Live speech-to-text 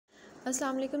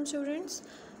Assalamu alaikum students,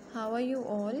 how are you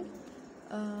all?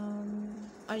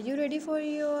 Are you ready for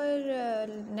your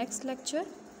next lecture?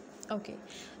 Okay,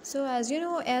 so as you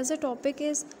know, as the topic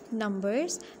is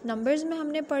numbers में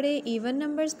हमने पढ़े even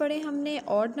numbers पढ़े, हमने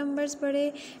odd numbers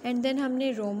पढ़े, and then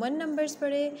हमने Roman numbers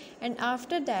पढ़े, and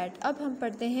after that अब हम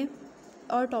पढ़ते हैं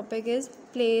our topic is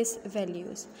place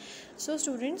values. So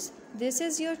students, this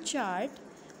is your chart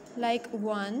like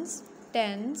ones,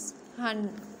 tens,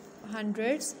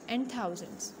 hundreds and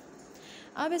thousands.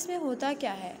 अब इसमें होता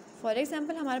क्या है, फॉर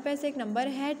एग्ज़ाम्पल हमारे पास एक नंबर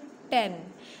है 10,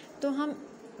 तो हम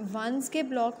वंस के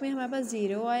ब्लॉक में हमारे पास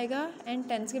 0 आएगा एंड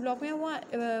टेंस के ब्लॉक में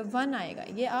 1 आएगा,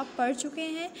 ये आप पढ़ चुके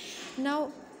हैं. Now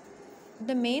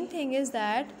the main thing is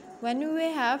that when we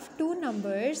have two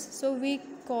numbers, so we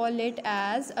call it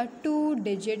as a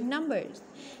 2-digit numbers.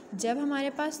 जब हमारे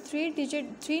पास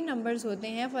 3 numbers होते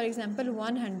हैं, फॉर एग्ज़ाम्पल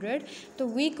 100, तो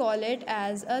we call it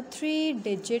as a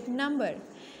 3-digit number.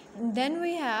 Then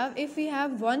we have, if we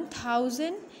have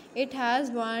 1000, it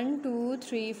has 1 2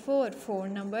 3 4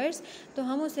 numbers,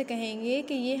 तो हम उसे कहेंगे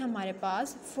कि ये हमारे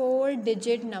पास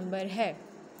 4-digit number है.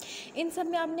 इन सब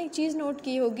में आपने एक चीज़ नोट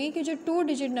की होगी कि जो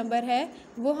 2-digit नंबर है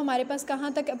वो हमारे पास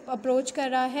कहाँ तक अप्रोच कर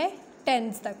रहा है,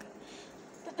 टेंस तक.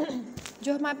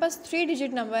 जो हमारे पास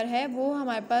 3-digit नंबर है वो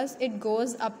हमारे पास it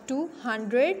goes up to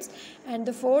hundreds and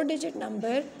the 4-digit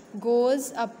number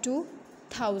goes up two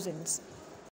thousands.